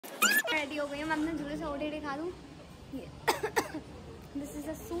Ready हो गई हूँ, मैं अपने झूले से उठे दिखा दूँ। This is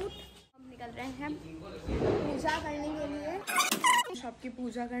a suit. हम निकल रहे हैं पूजा करने के लिए, शॉप की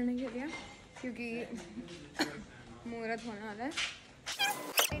पूजा करने के लिए, क्योंकि मुहूर्त होने वाला है।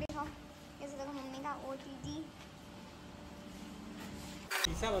 देखो कैसे, देखो मम्मी का OTG।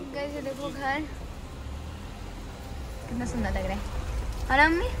 कैसे देखो घर कितना सुंदर लग रहा है, और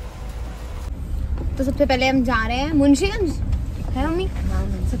मम्मी तो सबसे पहले हम जा रहे हैं मुंशीगंज, है मम्मी?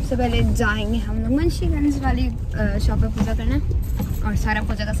 सबसे पहले जाएंगे हम लोग मुंशीगंज वाली शॉप पे पूजा करना, और सारा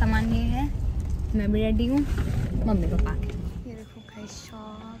पूजा का सामान ये है। मैं भी रेडी हूँ, मम्मी को पाके। ये देखो भाई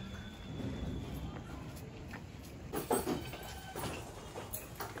शॉप,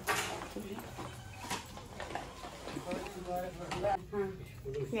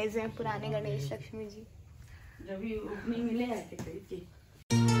 ये पुराने गणेश लक्ष्मी जी जब भी मिले आते।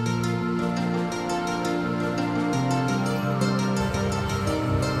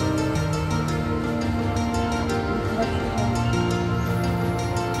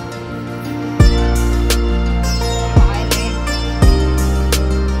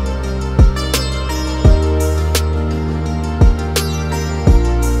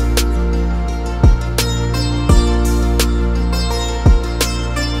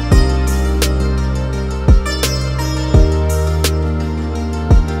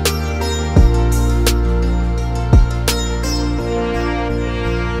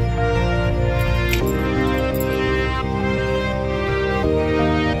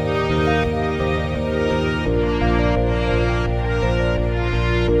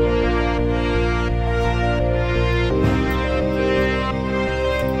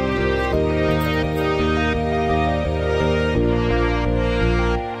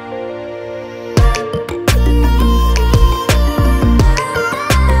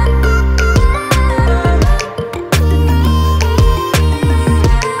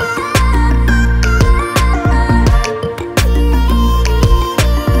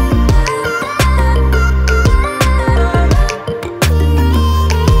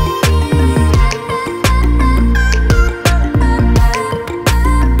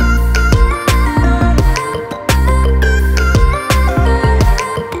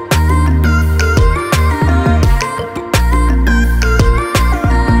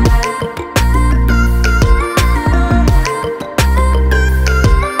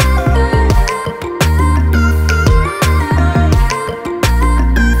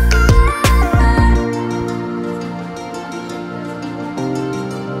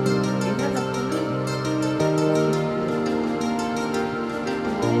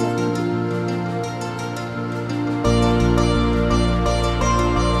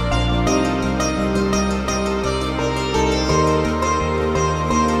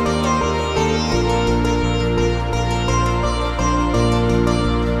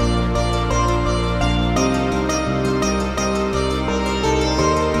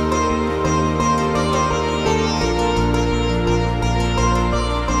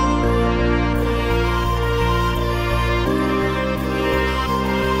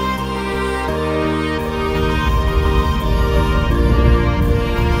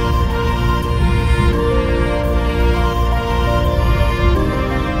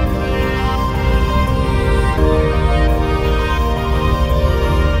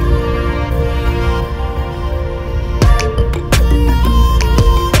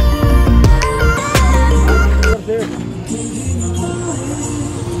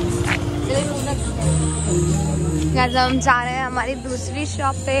 हम जा रहे हैं हमारी दूसरी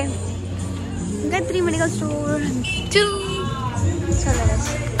शॉप पे, गायत्री मेडिकल स्टोर 2। चलो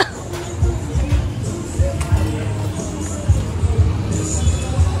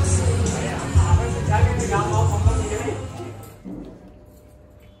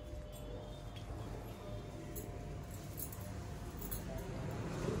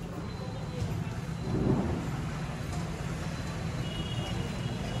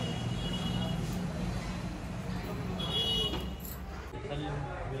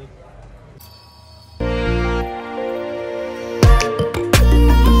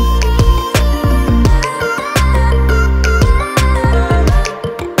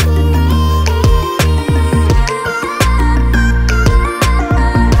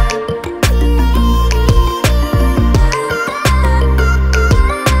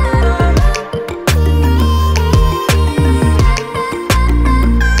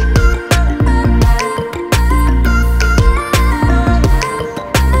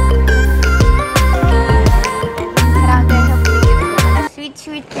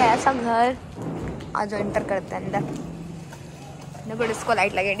ऐसा घर आज एंटर करते हैं अंदर। देखो डिस्को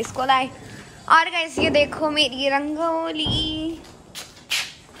लाइट लगे, डिस्को लाइट। और गाइस ये देखो मेरी रंगोली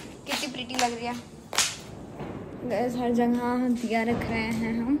कितनी प्रिटी लग रही है। गैस हर जगह दिया रख रहे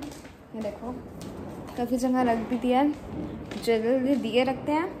हैं हम, ये देखो काफ़ी जगह रख भी दिया। जल्दी दिए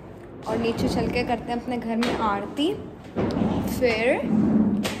रखते हैं और नीचे चल के करते हैं अपने घर में आरती, फिर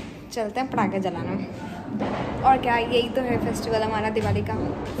चलते हैं पटाखे जलाना। और क्या, यही तो है फेस्टिवल हमारा दिवाली का।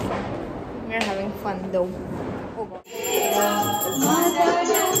 वी आर हैविंग फन दो।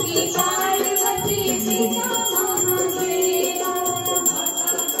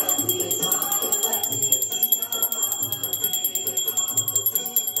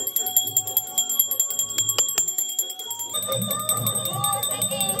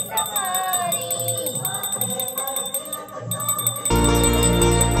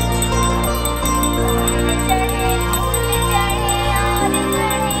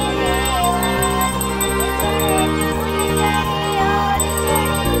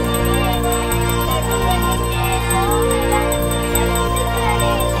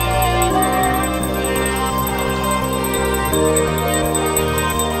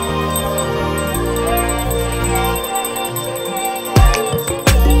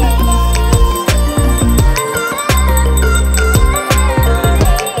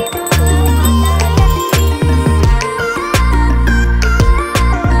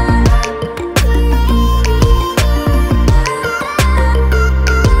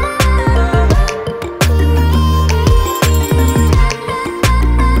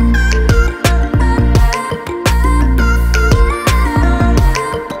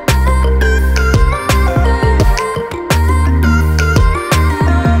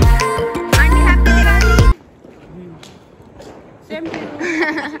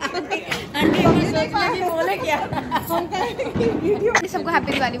 सबको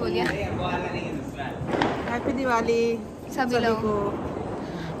हैप्पी दिवाली बोलिए। हैप्पी दिवाली सभी लोग।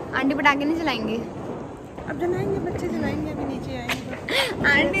 आंटी पटाखे नहीं चलाएंगे? अब जलाएंगे, बच्चे जलाएंगे, अभी नीचे आएंगे।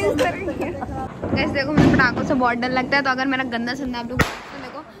 आंटी इस तरह कैसे देखो, मुझे पटाखों से बहुत डर लगता है, तो अगर मेरा गंदा संदा आप लोग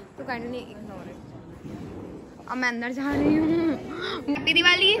देखो तो काइंडली इग्नोर इट। अब मैं अंदर जा रही हूँ। Happy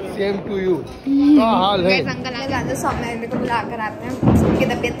Diwali. Same to you. क्या हाल है? गाइस अंकल आगे सामने को बुला कर आते हैं, उनकी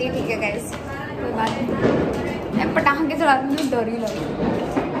तबीयत नहीं ठीक है गाइस, कोई बात नहीं। पटाखे चला रही हूँ, डर ही लग रही है।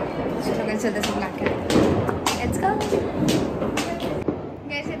 चलो गाइस जल्दी से बुला के लेट्स गो।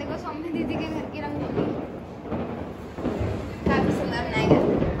 गाइस ये देखो सौम्य दीदी के घर की रंगोली काफी सुंदर बनाई है।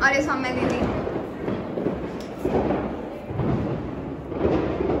 और ये सौम्य दीदी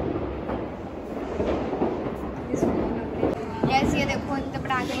गाइस, ये देखो इतने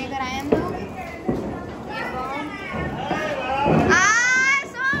पटाखे लेकर आए हम लोग।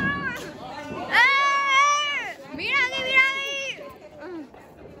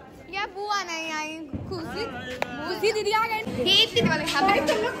 बुआ नहीं आई, खुशी दीदी आ गई। हैप्पी दिवाली। हैप्पी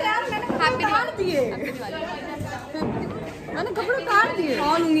दिवाली। मैंने कपड़े काट दिए।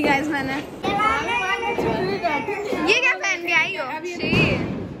 और लूंगी गाइस मैंने। ये क्या पहन के आई हो?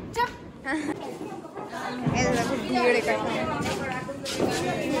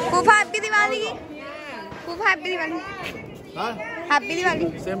 फूफा हैप्पी दिवाली। फूफा happy Diwali. Happy Diwali.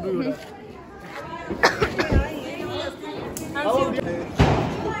 Same to you.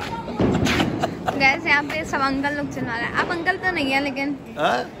 Gas यहाँ पे सब अंकल लोग चलवा रहे हैं। आप अंकल तो नहीं है लेकिन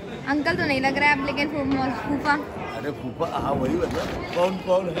अंकल तो नहीं लग रहा है आप, लेकिन फूफा। अरे फूफा, हाँ वही मतलब कौन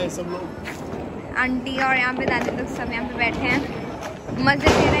कौन है सब लोग। आंटी और यहाँ पे दादी लोग सब यहाँ पे बैठे हैं, मजे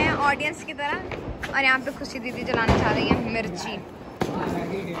ले रहे हैं ऑडियंस की तरह। और यहाँ पे खुशी दीदी जलाना चाह रही है मिर्ची।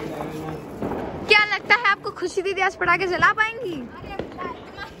 क्या लगता है आपको खुशी दीदी आज पटाखे जला पाएंगी?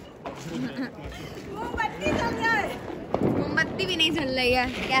 मोमबत्ती भी नहीं जल रही है,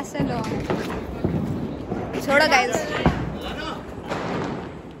 कैसे लो। छोड़ो गाइस।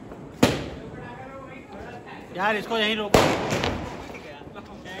 यार इसको यहीं रोको।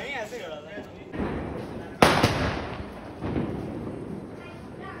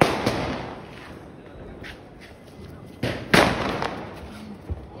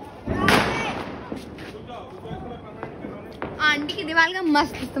 आंटी की दीवार का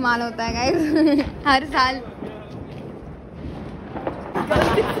मस्त इस्तेमाल होता है गाइस हर साल।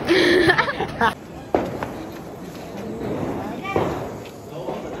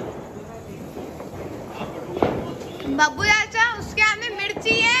 बाबू चाचा उसके हाथ में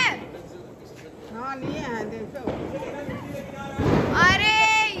मिर्ची है। हाँ लिए हैं, देखो। अरे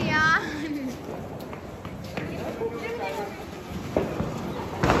यार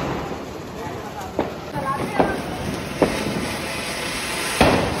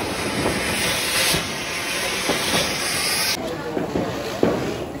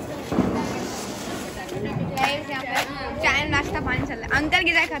चाय नाश्ता पानी चल रहा है। अंकल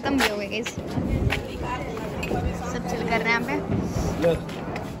की चाय खत्म भी हो गई, सब चिल कर रहे हैं यहाँ पे।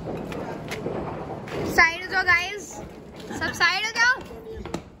 हो गाइस, सब साइड हो जाओ।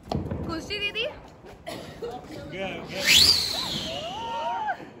 खुशी दीदी,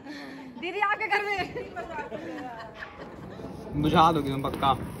 दीदी आपके घर में बुझा दोगे तुम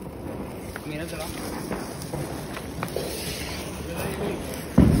पक्का। मेरा चला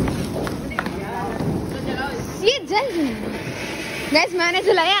ये जल गैस मैंने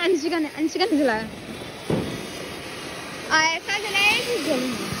जलाया, अंशिका ने जलाया। ऐसा जलाया कि जल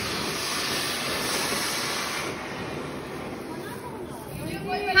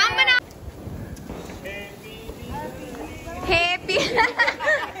हम बना हैप्पी।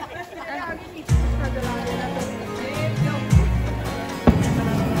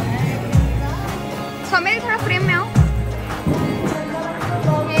 मेरे थोड़ा फ्रेम में आओ।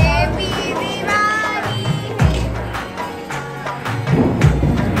 हैप्पी दिवाली।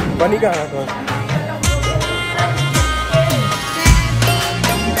 बनी कहाँ तो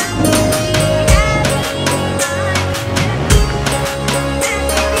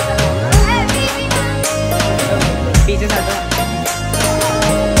पीछे से हटो।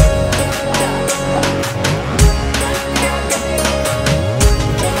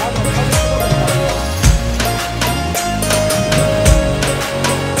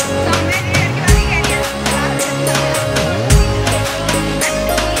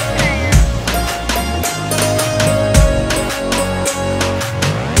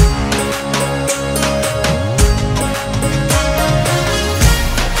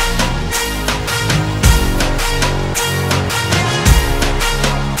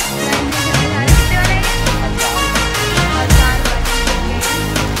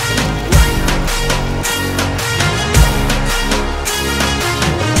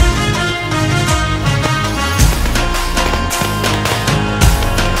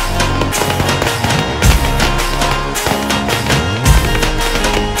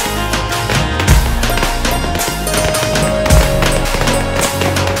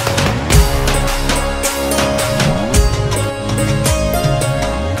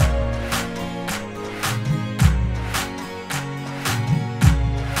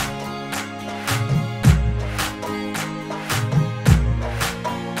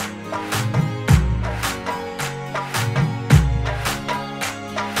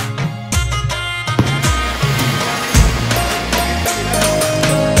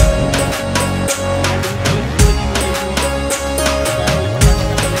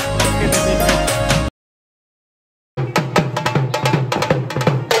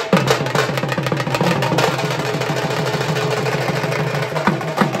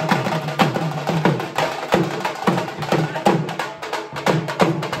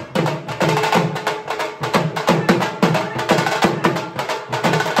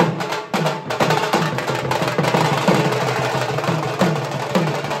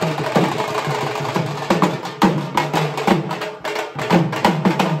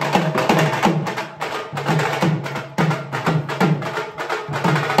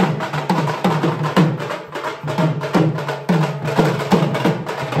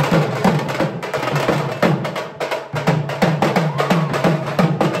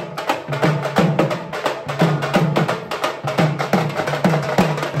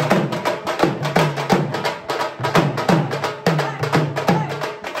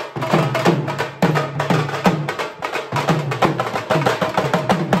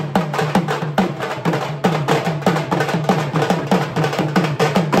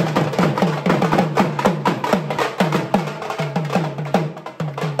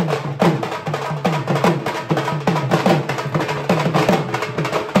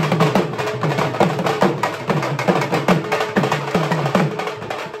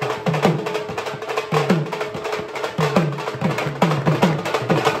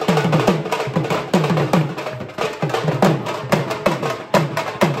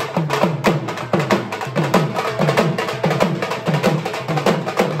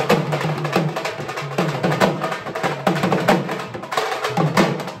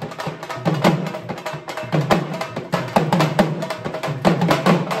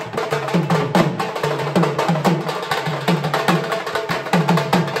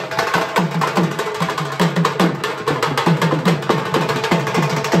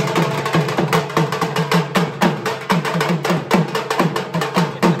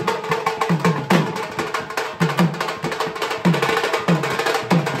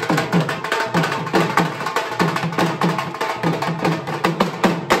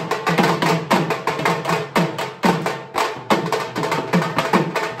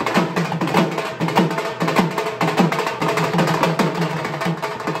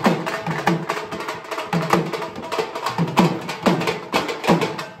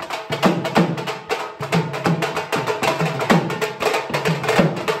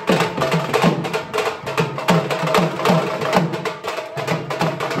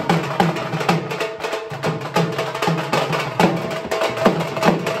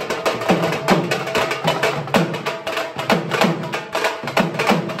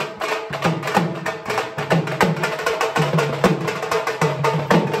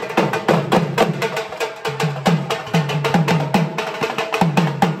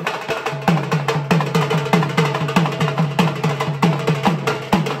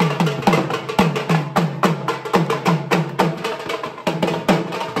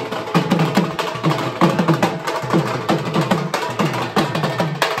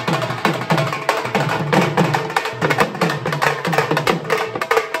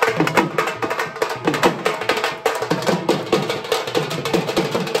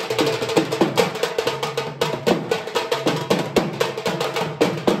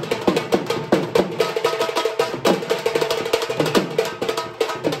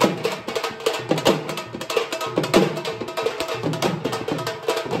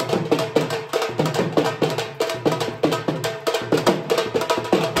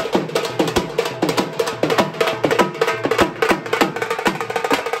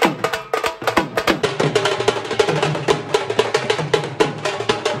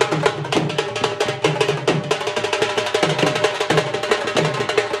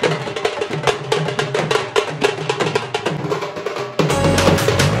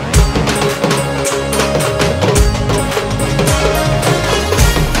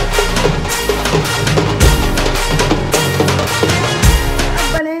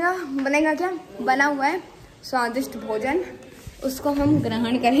 क्या क्या बना हुआ है, स्वादिष्ट भोजन, उसको हम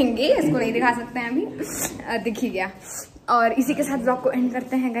ग्रहण करेंगे। इसको नहीं दिखा सकते हैं अभी, दिख ही गया। और इसी के साथ ब्लॉग को एंड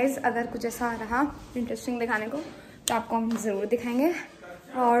करते हैं गाइज। अगर कुछ ऐसा रहा इंटरेस्टिंग दिखाने को तो आपको हम ज़रूर दिखाएंगे।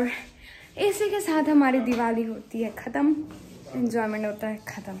 और इसी के साथ हमारी दिवाली होती है ख़त्म, एंजॉयमेंट होता है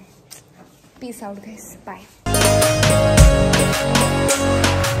ख़त्म। Peace out guys, bye.